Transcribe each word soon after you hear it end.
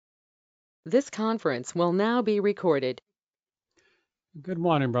This conference will now be recorded. Good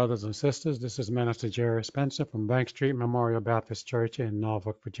morning, brothers and sisters. This is Minister Jerry Spencer from Bank Street Memorial Baptist Church in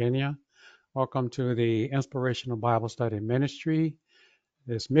Norfolk, Virginia. Welcome to the Inspirational Bible Study Ministry.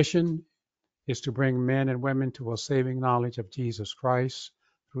 This mission is to bring men and women to a saving knowledge of Jesus Christ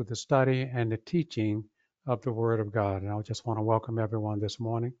through the study and the teaching of the Word of God. And I just want to welcome everyone this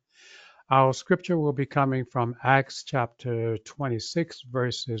morning. Our scripture will be coming from Acts chapter 26,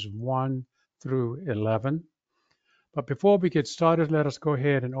 verses 1 through 11. But before we get started, let us go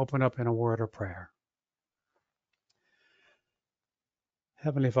ahead and open up in a word of prayer.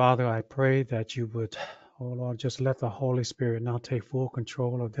 Heavenly Father, I pray that you would, oh Lord, just let the Holy Spirit now take full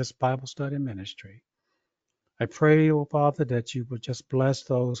control of this Bible study ministry. I pray, oh Father, that you would just bless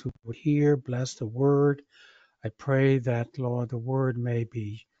those who would hear, bless the word. I pray that, Lord, the word may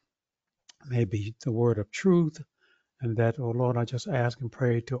be the word of truth, and that, oh Lord, I just ask and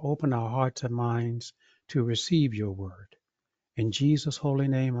pray to open our hearts and minds to receive your word. In Jesus' holy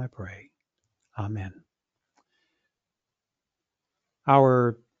name I pray. Amen.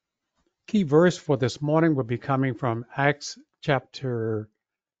 Our key verse for this morning will be coming from Acts chapter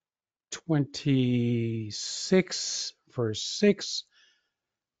 26, verse 6.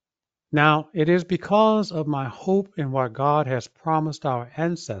 Now, it is because of my hope in what God has promised our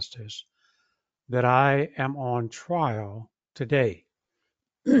ancestors that I am on trial today.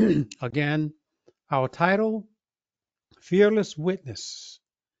 Again, our title, Fearless Witness.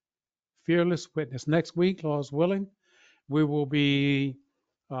 Fearless Witness. Next week, Lord's willing, we will be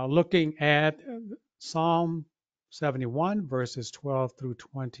looking at Psalm 71, verses 12 through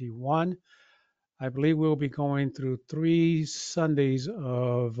 21. I believe we'll be going through three studies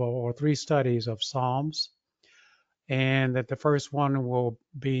of Psalms, and that the first one will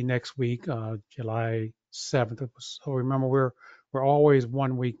be next week, July 7th. So remember, we're always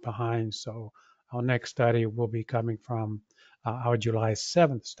 1 week behind. So our next study will be coming from our July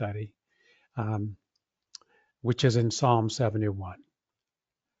 7th study, um, which is in Psalm 71.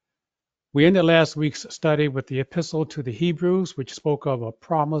 We ended last week's study with the epistle to the Hebrews, which spoke of a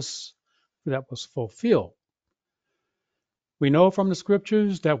promise that was fulfilled. We know from the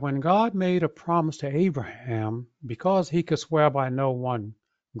scriptures that when God made a promise to Abraham, because he could swear by no one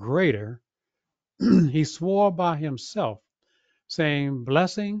greater, he swore by himself, saying,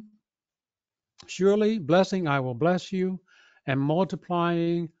 blessing, surely blessing I will bless you, and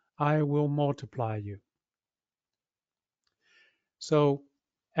multiplying I will multiply you. So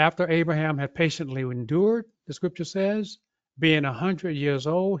after Abraham had patiently endured, the scripture says, being 100 years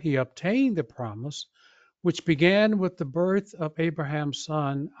old, he obtained the promise, which began with the birth of Abraham's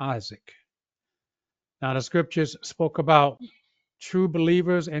son, Isaac. Now, the scriptures spoke about true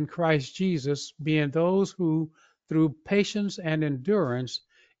believers in Christ Jesus being those who, through patience and endurance,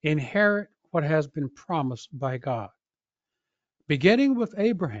 inherit what has been promised by God. Beginning with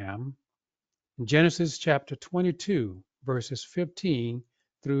Abraham, in Genesis chapter 22, verses 15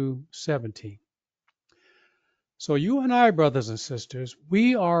 through 17. So you and I, brothers and sisters,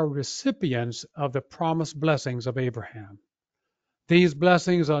 we are recipients of the promised blessings of Abraham. These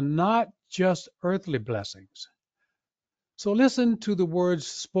blessings are not just earthly blessings. So listen to the words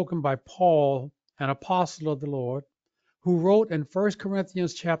spoken by Paul, an apostle of the Lord, who wrote in 1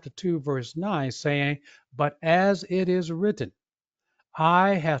 Corinthians chapter 2, verse 9, saying, but as it is written,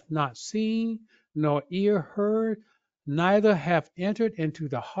 eye hath not seen, nor ear heard, neither hath entered into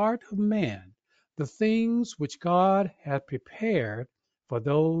the heart of man the things which God hath prepared for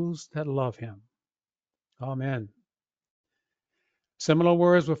those that love him. Amen. Similar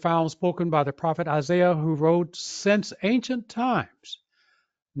words were found spoken by the prophet Isaiah, who wrote, since ancient times,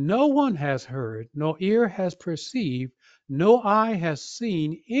 no one has heard, no ear has perceived, no eye has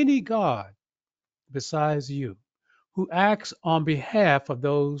seen any God besides you, who acts on behalf of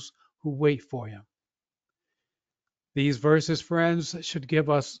those who wait for him. These verses, friends, should give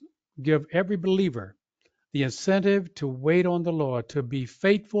every believer the incentive to wait on the Lord, to be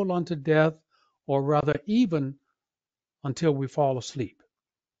faithful unto death, or rather even until we fall asleep.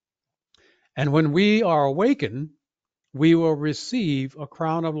 And when we are awakened, we will receive a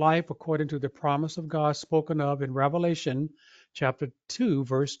crown of life according to the promise of God spoken of in Revelation chapter 2,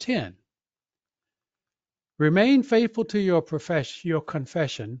 verse 10. Remain faithful to your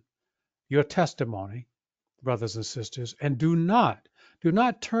confession, your testimony, brothers and sisters, and do not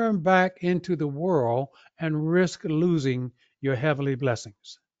turn back into the world and risk losing your heavenly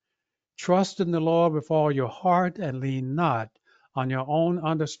blessings. Trust in the Lord with all your heart and lean not on your own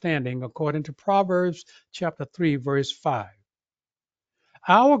understanding, according to Proverbs chapter 3, verse 5.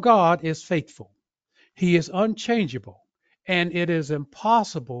 Our God is faithful. He is unchangeable, and it is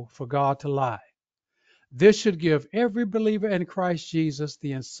impossible for God to lie. This should give every believer in Christ Jesus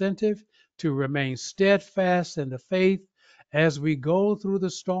the incentive to remain steadfast in the faith as we go through the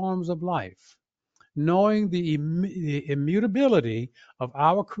storms of life, knowing the immutability of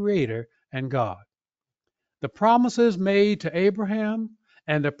our Creator and God. The promises made to Abraham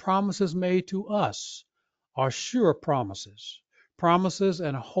and the promises made to us are sure promises, promises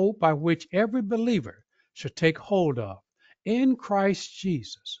and hope by which every believer should take hold of in Christ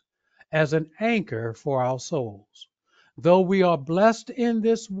Jesus as an anchor for our souls. Though we are blessed in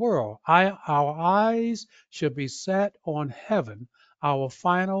this world, our eyes should be set on heaven, our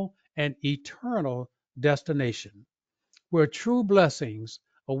final and eternal destination, where true blessings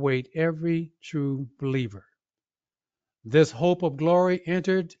await every true believer. This hope of glory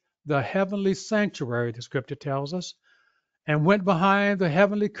entered the heavenly sanctuary, the scripture tells us, and went behind the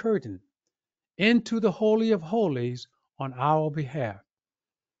heavenly curtain into the Holy of Holies on our behalf.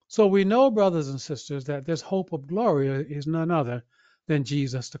 So we know, brothers and sisters, that this hope of glory is none other than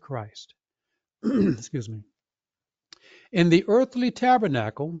Jesus the Christ. Excuse me. In the earthly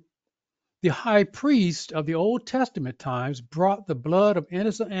tabernacle, the high priest of the Old Testament times brought the blood of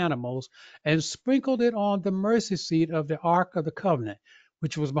innocent animals and sprinkled it on the mercy seat of the Ark of the Covenant,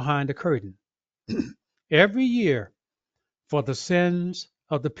 which was behind the curtain, every year for the sins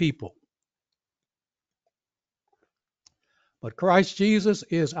of the people. But Christ Jesus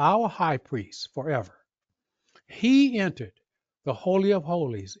is our high priest forever. He entered the Holy of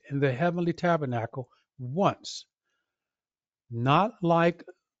Holies in the heavenly tabernacle once, not like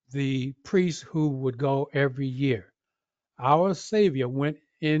the priest who would go every year. Our Savior went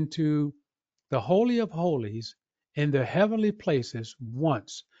into the Holy of Holies in the heavenly places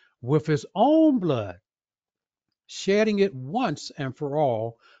once with his own blood, shedding it once and for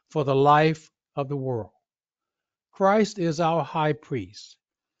all for the life of the world. Christ is our high priest.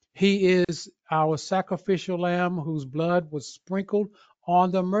 He is our sacrificial lamb whose blood was sprinkled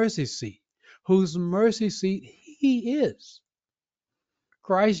on the mercy seat, whose mercy seat he is.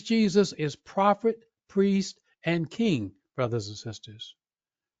 Christ Jesus is prophet, priest, and king, brothers and sisters.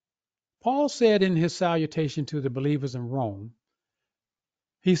 Paul said in his salutation to the believers in Rome,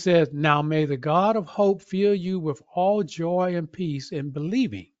 he said, "Now may the God of hope fill you with all joy and peace in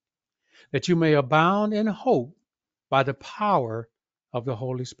believing, that you may abound in hope by the power of the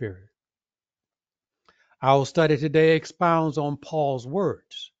Holy Spirit." Our study today expounds on Paul's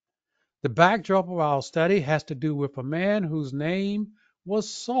words. The backdrop of our study has to do with a man whose name was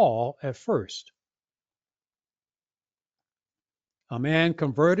Saul at first, a man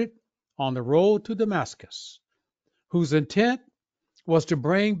converted on the road to Damascus, whose intent was to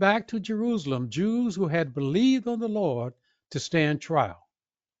bring back to Jerusalem Jews who had believed on the Lord to stand trial.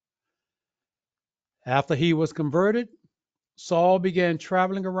 After he was converted, Saul began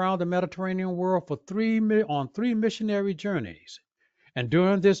traveling around the Mediterranean world on three missionary journeys. And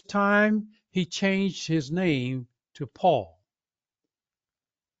during this time, he changed his name to Paul.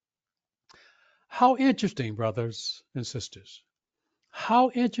 How interesting, brothers and sisters. How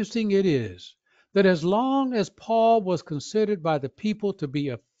interesting it is that as long as Paul was considered by the people to be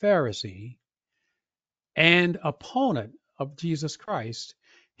a Pharisee and opponent of Jesus Christ,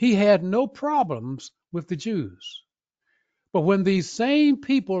 he had no problems with the Jews. But when these same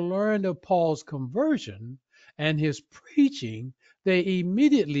people learned of Paul's conversion and his preaching, they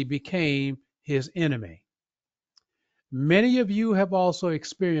immediately became his enemy. Many of you have also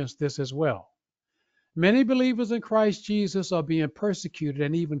experienced this as well. Many believers in Christ Jesus are being persecuted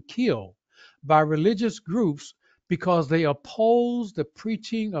and even killed by religious groups because they oppose the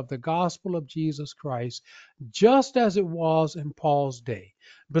preaching of the gospel of Jesus Christ, just as it was in Paul's day,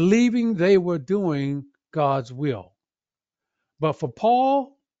 believing they were doing God's will. But for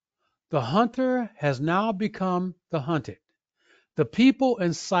Paul, the hunter has now become the hunted. The people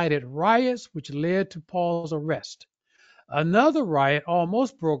incited riots which led to Paul's arrest. Another riot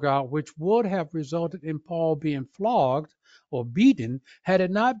almost broke out, which would have resulted in Paul being flogged or beaten had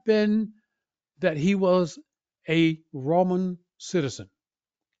it not been that he was a Roman citizen.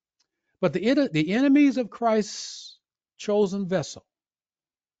 But the enemies of Christ's chosen vessel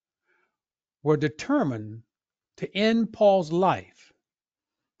were determined to end Paul's life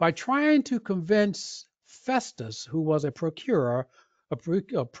by trying to convince Festus, who was a procurator,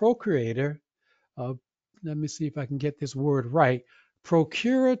 let me see if I can get this word right,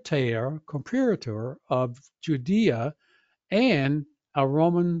 procurator of Judea and a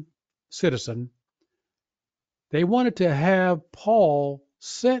Roman citizen. They wanted to have Paul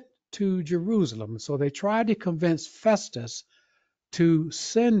sent to Jerusalem, so they tried to convince Festus to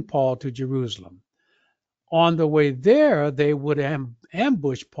send Paul to Jerusalem. On the way there, they would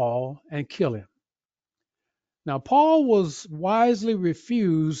ambush Paul and kill him. Now, Paul was wisely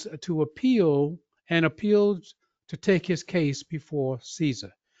refused to appeal and appealed to take his case before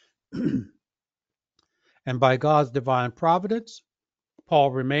Caesar. And by God's divine providence,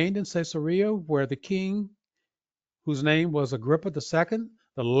 Paul remained in Caesarea, where the king, whose name was Agrippa II,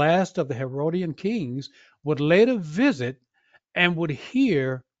 the last of the Herodian kings, would later visit and would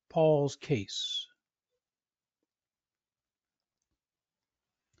hear Paul's case.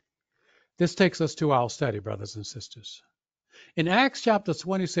 This takes us to our study, brothers and sisters. In Acts chapter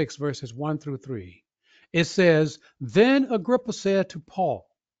 26, verses 1 through 3, it says, Then Agrippa said to Paul,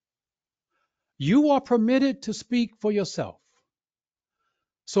 You are permitted to speak for yourself.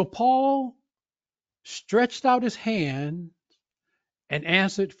 So Paul stretched out his hand and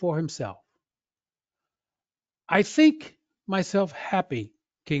answered for himself. I think myself happy,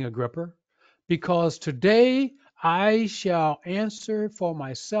 King Agrippa, because today I shall answer for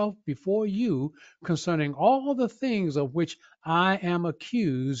myself before you concerning all the things of which I am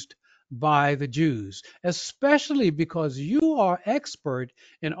accused by the Jews, especially because you are expert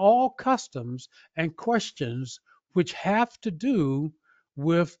in all customs and questions which have to do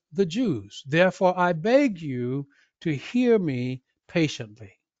with the Jews. Therefore, I beg you to hear me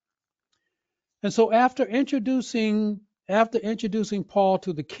patiently. And so after introducing Paul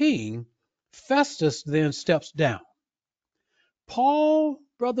to the king, Festus then steps down. Paul,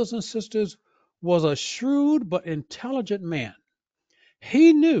 brothers and sisters, was a shrewd but intelligent man.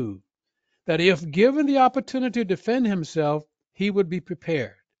 He knew that if given the opportunity to defend himself, he would be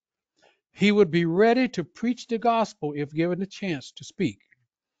prepared. He would be ready to preach the gospel if given a chance to speak.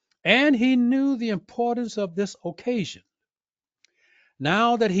 And he knew the importance of this occasion.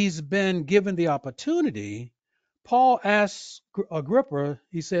 Now that he's been given the opportunity, Paul asks Agrippa,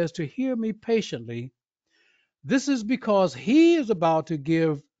 he says, to hear me patiently. This is because he is about to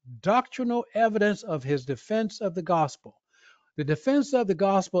give doctrinal evidence of his defense of the gospel. The defense of the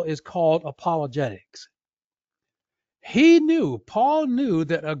gospel is called apologetics. Paul knew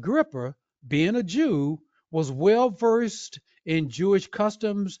that Agrippa, being a Jew, was well versed in Jewish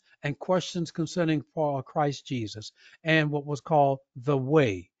customs and questions concerning Christ Jesus and what was called the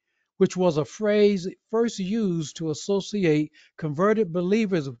way, which was a phrase first used to associate converted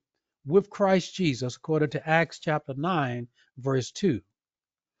believers with Christ Jesus, according to Acts chapter 9, verse 2.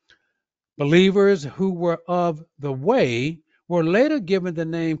 Believers who were of the way were later given the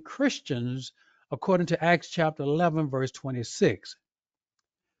name Christians, according to Acts chapter 11, verse 26.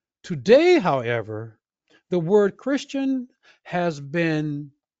 Today, however, the word Christian has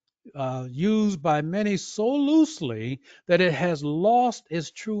been used by many so loosely that it has lost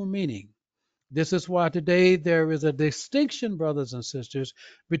its true meaning. This is why today there is a distinction, brothers and sisters,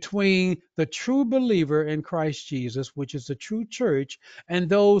 between the true believer in Christ Jesus, which is the true church, and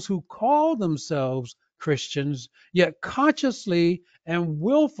those who call themselves Christians, yet consciously and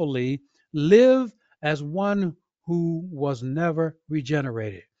willfully live as one who was never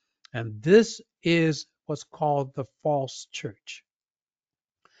regenerated. And this is what's called the false church.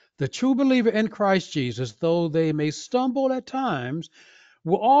 The true believer in Christ Jesus, though they may stumble at times,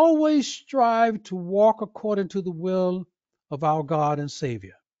 will always strive to walk according to the will of our God and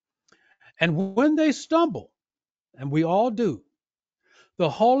Savior. And when they stumble, and we all do, the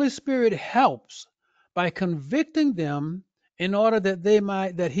Holy Spirit helps by convicting them in order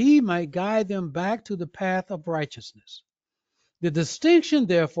that He might guide them back to the path of righteousness. The distinction,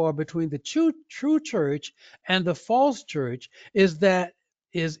 therefore, between the true church and the false church is that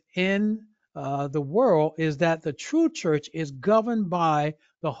the world is that the true church is governed by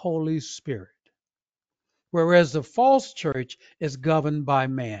the Holy Spirit, whereas the false church is governed by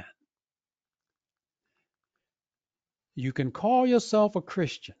man. You can call yourself a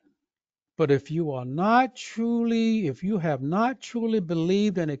Christian, but if you have not truly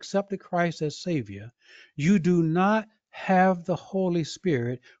believed and accepted Christ as Savior, you do not have the Holy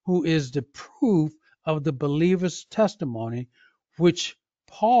Spirit, who is the proof of the believer's testimony, which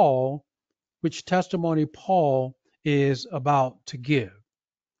testimony Paul is about to give.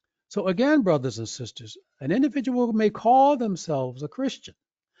 So again, brothers and sisters, an individual may call themselves a Christian,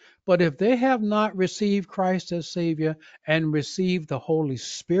 but if they have not received Christ as Savior and received the Holy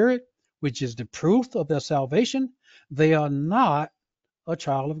Spirit, which is the proof of their salvation, they are not a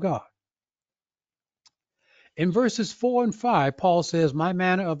child of God. In verses 4 and 5, Paul says, My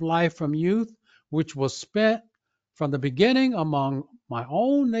manner of life from youth, which was spent from the beginning among my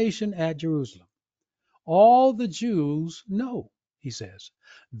own nation at Jerusalem. All the Jews know, he says.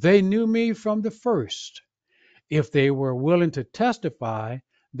 They knew me from the first. If they were willing to testify,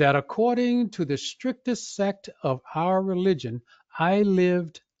 that according to the strictest sect of our religion, I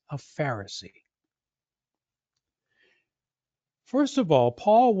lived a Pharisee. First of all,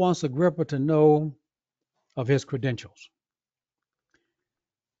 Paul wants Agrippa to know of his credentials,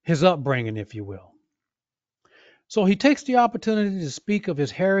 his upbringing, if you will. So he takes the opportunity to speak of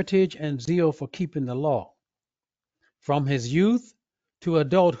his heritage and zeal for keeping the law. From his youth to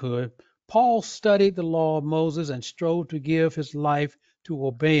adulthood, Paul studied the law of Moses and strove to give his life to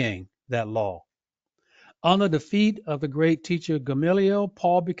obeying that law. Under the feet of the great teacher Gamaliel,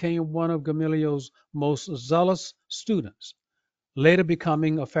 Paul became one of Gamaliel's most zealous students, later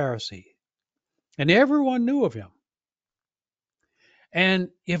becoming a Pharisee. And everyone knew of him. And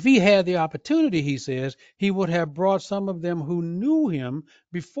if he had the opportunity, he says, he would have brought some of them who knew him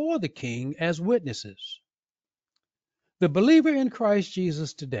before the king as witnesses. The believer in Christ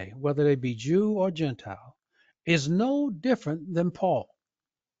Jesus today, whether they be Jew or Gentile, is no different than Paul.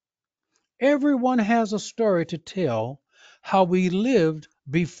 Everyone has a story to tell how we lived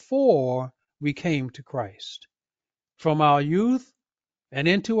before we came to Christ. From our youth and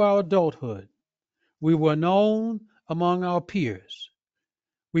into our adulthood, we were known among our peers.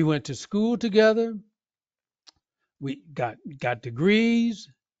 We went to school together. We got degrees,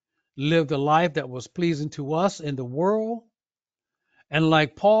 lived a life that was pleasing to us in the world. And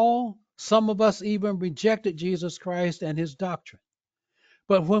like Paul, some of us even rejected Jesus Christ and his doctrine.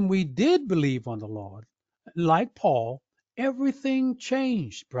 But when we did believe on the Lord, like Paul, everything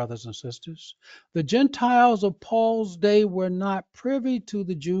changed, brothers and sisters. The Gentiles of Paul's day were not privy to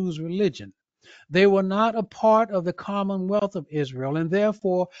the Jews' religion. They were not a part of the commonwealth of Israel and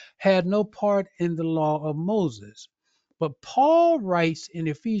therefore had no part in the law of Moses. But Paul writes in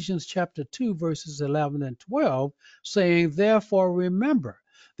Ephesians chapter 2, verses 11 and 12, saying, therefore remember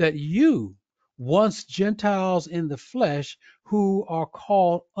that you, once Gentiles in the flesh, who are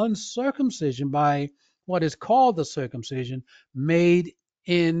called uncircumcision by what is called the circumcision, made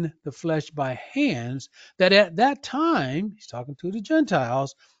in the flesh by hands, that at that time, he's talking to the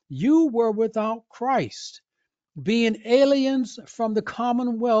Gentiles, you were without Christ, being aliens from the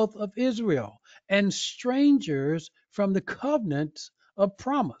commonwealth of Israel and strangers from the covenant of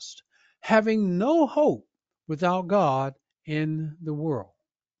promise, having no hope without God in the world.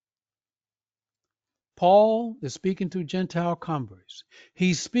 Paul is speaking to Gentile converts.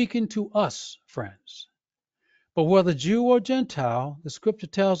 He's speaking to us, friends. But whether Jew or Gentile, the scripture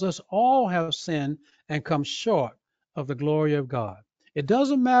tells us all have sinned and come short of the glory of God. It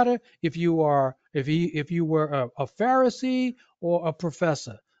doesn't matter if you were a Pharisee or a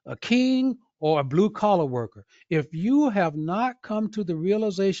professor, a king or a blue collar worker. If you have not come to the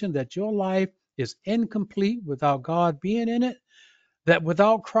realization that your life is incomplete without God being in it, that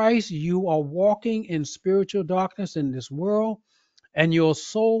without Christ you are walking in spiritual darkness in this world, and your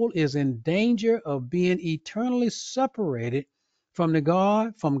soul is in danger of being eternally separated from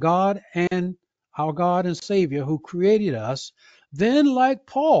God and our God and Savior who created us, then like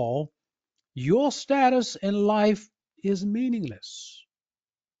Paul, your status in life is meaningless.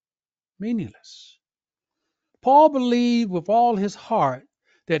 Meaningless. Paul believed with all his heart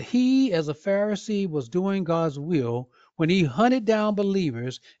that he, as a Pharisee, was doing God's will when he hunted down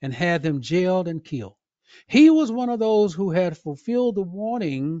believers and had them jailed and killed. He was one of those who had fulfilled the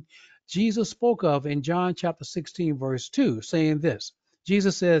warning Jesus spoke of in John chapter 16, verse 2, saying this.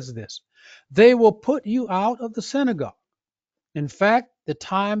 Jesus says this, they will put you out of the synagogue. In fact, the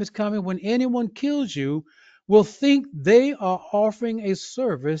time is coming when anyone kills you will think they are offering a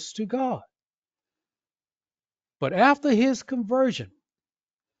service to God. But after his conversion,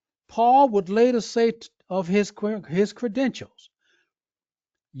 Paul would later say of his credentials,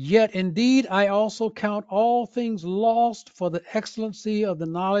 yet indeed I also count all things lost for the excellency of the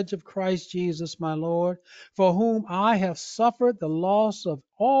knowledge of Christ Jesus my Lord, for whom I have suffered the loss of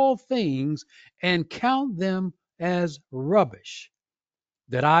all things and count them as rubbish,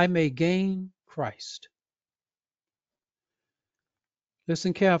 that I may gain Christ.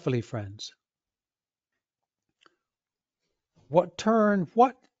 Listen carefully, friends. What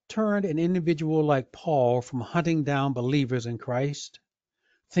turned an individual like Paul from hunting down believers in Christ,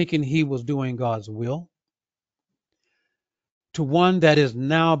 thinking he was doing God's will, to one that is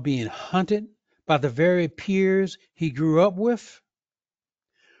now being hunted by the very peers he grew up with?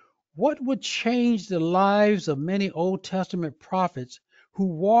 What would change the lives of many Old Testament prophets who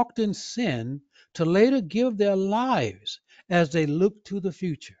walked in sin to later give their lives as they looked to the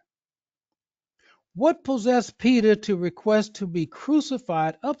future? What possessed Peter to request to be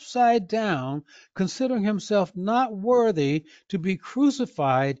crucified upside down, considering himself not worthy to be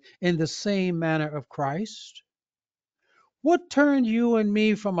crucified in the same manner of Christ? What turned you and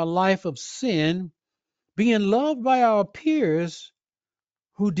me from a life of sin, being loved by our peers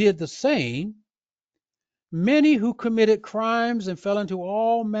who did the same, many who committed crimes and fell into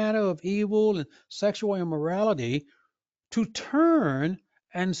all manner of evil and sexual immorality, to turn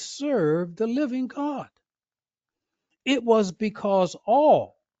and serve the living God? It was because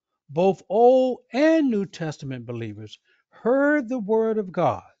all, both Old and New Testament believers, heard the word of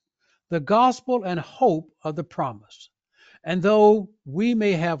God, the gospel and hope of the promise. And though we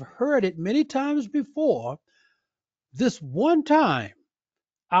may have heard it many times before, this one time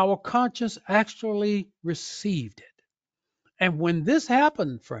our conscience actually received it. And when this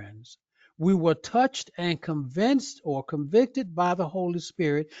happened, friends, we were touched and convinced or convicted by the Holy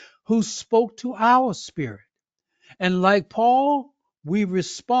Spirit who spoke to our spirit. And like Paul, we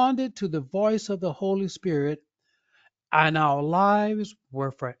responded to the voice of the Holy Spirit, and our lives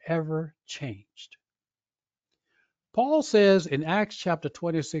were forever changed. Paul says in Acts chapter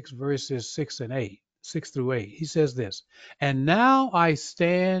 26, verses 6 through 8, he says this, and now I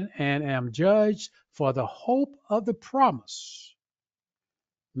stand and am judged for the hope of the promise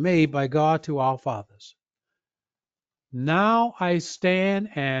made by God to our fathers. Now I stand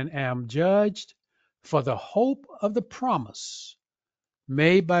and am judged for the hope of the promise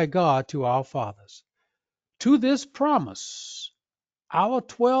made by God to our fathers. To this promise, our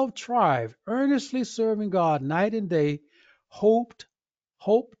 12 tribes, earnestly serving God night and day, hope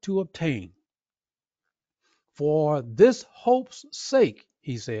to obtain. For this hope's sake,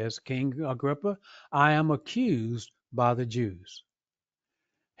 he says, King Agrippa, I am accused by the Jews.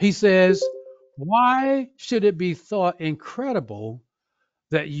 He says, why should it be thought incredible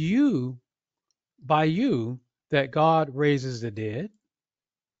that by you, that God raises the dead?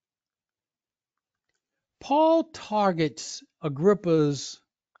 Paul targets Agrippa's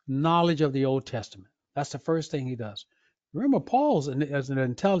knowledge of the Old Testament. That's the first thing he does. Remember, Paul's as an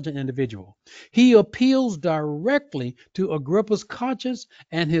intelligent individual. He appeals directly to Agrippa's conscience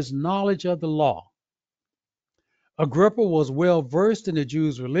and his knowledge of the law. Agrippa was well versed in the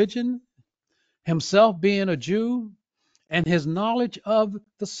Jews' religion, himself being a Jew, and his knowledge of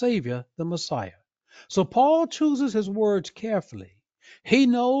the Savior, the Messiah. So Paul chooses his words carefully. He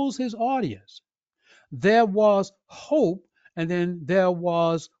knows his audience. There was hope, and then there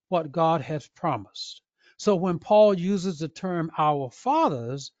was what God has promised. So when Paul uses the term our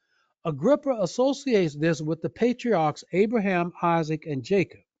fathers, Agrippa associates this with the patriarchs Abraham, Isaac, and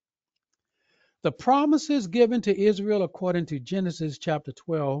Jacob. The promises given to Israel according to Genesis chapter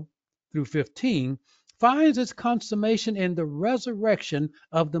 12 through 15 finds its consummation in the resurrection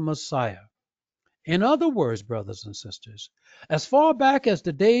of the Messiah. In other words, brothers and sisters, as far back as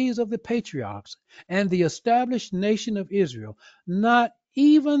the days of the patriarchs and the established nation of Israel, not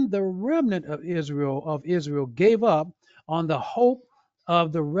even the remnant of Israel gave up on the hope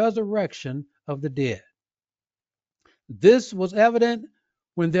of the resurrection of the dead. This was evident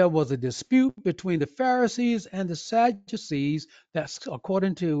when there was a dispute between the Pharisees and the Sadducees. That's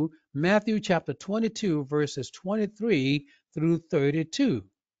according to Matthew chapter 22, verses 23 through 32.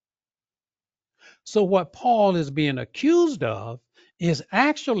 So what Paul is being accused of is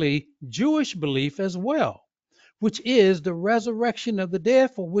actually Jewish belief as well, which is the resurrection of the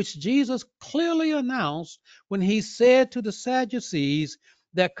dead, for which Jesus clearly announced when he said to the Sadducees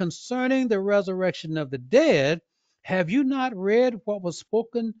that concerning the resurrection of the dead, have you not read what was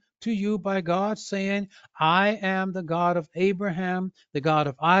spoken to you by God, saying, I am the God of Abraham, the God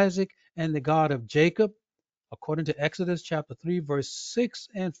of Isaac, and the God of Jacob, according to Exodus chapter 3, verse 6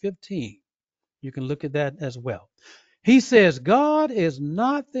 and 15. You can look at that as well. He says, God is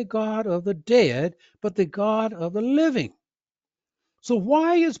not the God of the dead, but the God of the living. So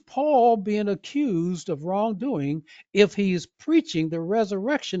why is Paul being accused of wrongdoing if he is preaching the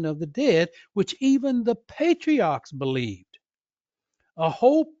resurrection of the dead, which even the patriarchs believed? A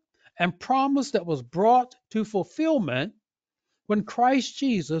hope and promise that was brought to fulfillment when Christ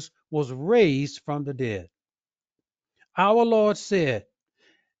Jesus was raised from the dead. Our Lord said,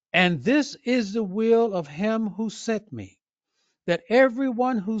 and this is the will of him who sent me, that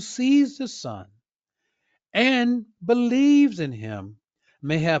everyone who sees the Son and believes in him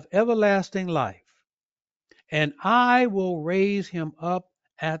may have everlasting life, and I will raise him up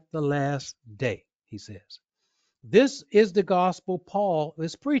at the last day, he says. This is the gospel Paul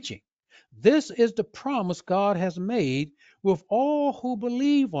is preaching. This is the promise God has made with all who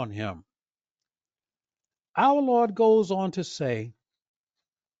believe on him. Our Lord goes on to say,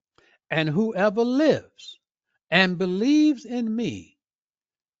 and whoever lives and believes in me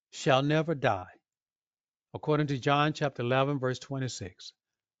shall never die, according to John chapter 11, verse 26.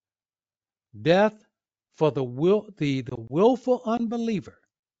 Death for the willful unbeliever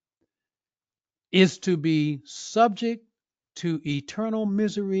is to be subject to eternal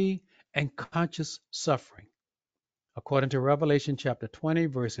misery and conscious suffering, according to Revelation chapter 20,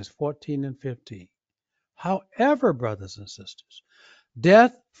 verses 14 and 15. However, brothers and sisters,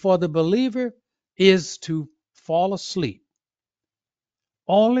 death for the believer is to fall asleep,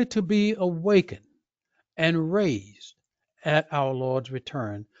 only to be awakened and raised at our Lord's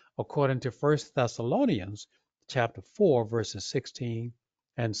return, according to 1 Thessalonians chapter 4, verses 16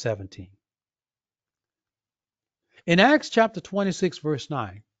 and 17. In Acts chapter 26, verse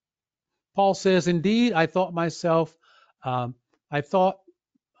 9, Paul says, "Indeed, I thought myself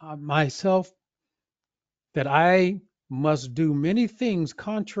that I must do many things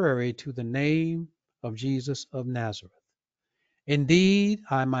contrary to the name of Jesus of Nazareth. Indeed,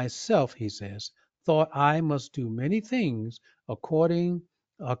 I myself," he says, "thought I must do many things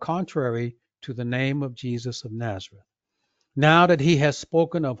contrary to the name of Jesus of Nazareth. Now that he has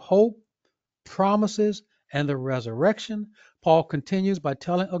spoken of hope, promises, and the resurrection, Paul continues by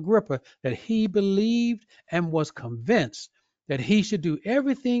telling Agrippa that he believed and was convinced that he should do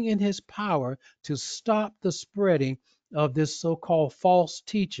everything in his power to stop the spreading of this so-called false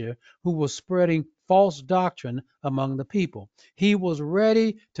teacher who was spreading false doctrine among the people. He was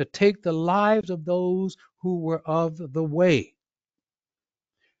ready to take the lives of those who were of the way.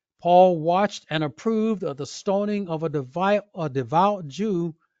 Paul watched and approved of the stoning of a devout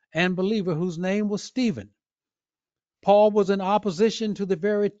Jew and believer whose name was Stephen. Paul was in opposition to the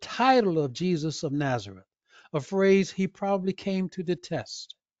very title of Jesus of Nazareth, a phrase he probably came to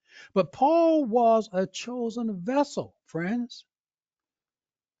detest. But Paul was a chosen vessel, friends.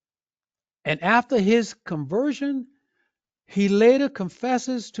 And after his conversion, he later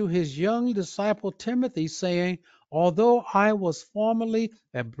confesses to his young disciple Timothy, saying, "Although I was formerly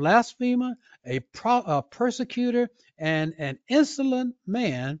a blasphemer, a persecutor, and an insolent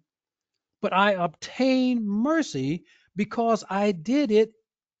man, but I obtained mercy because I did it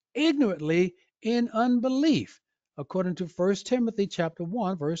ignorantly in unbelief," according to 1 Timothy chapter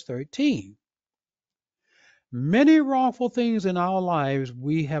 1, verse 13. Many wrongful things in our lives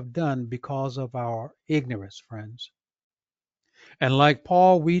we have done because of our ignorance, friends. And like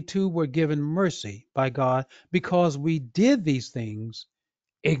Paul, we too were given mercy by God because we did these things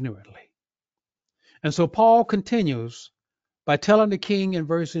ignorantly. And so Paul continues by telling the king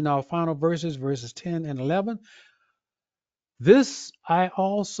in our final verses 10 and 11, "This I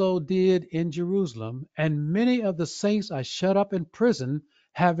also did in Jerusalem, and many of the saints I shut up in prison,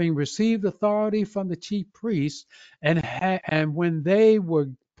 having received authority from the chief priests, and when they were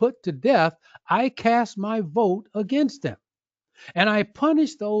put to death, I cast my vote against them. And I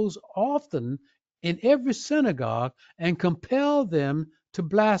punished those often in every synagogue and compelled them to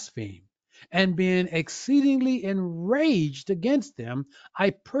blaspheme. And being exceedingly enraged against them,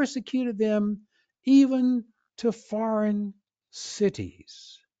 I persecuted them even to foreign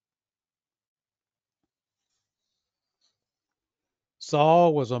cities."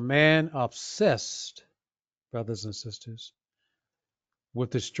 Saul was a man obsessed, brothers and sisters,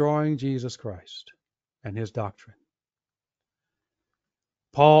 with destroying Jesus Christ and his doctrine.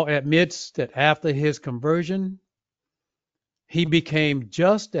 Paul admits that after his conversion, he became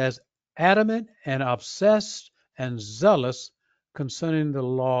just as adamant and obsessed and zealous concerning the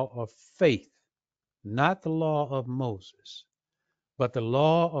law of faith, not the law of Moses, but the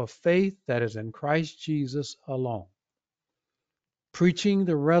law of faith that is in Christ Jesus alone, preaching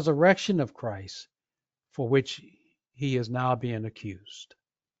the resurrection of Christ, for which he is now being accused.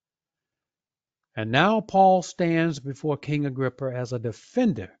 And now Paul stands before King Agrippa as a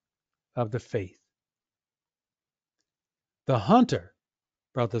defender of the faith. The hunter,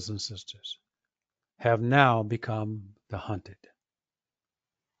 brothers and sisters, have now become the hunted.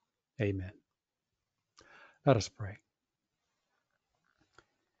 Amen. Let us pray.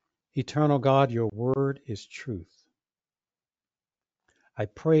 Eternal God, your word is truth. I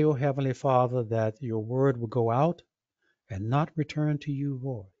pray, O Heavenly Father, that your word will go out and not return to you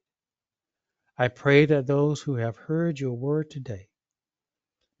void. I pray that those who have heard your word today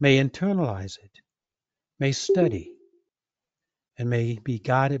may internalize it, may study, and may be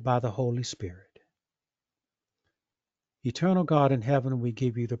guided by the Holy Spirit. Eternal God in heaven, we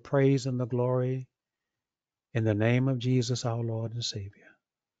give you the praise and the glory in the name of Jesus, our Lord and Savior.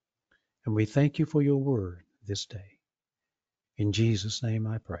 And we thank you for your word this day. In Jesus' name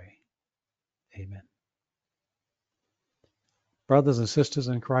I pray. Amen. Brothers and sisters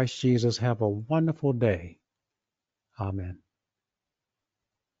in Christ Jesus, have a wonderful day. Amen.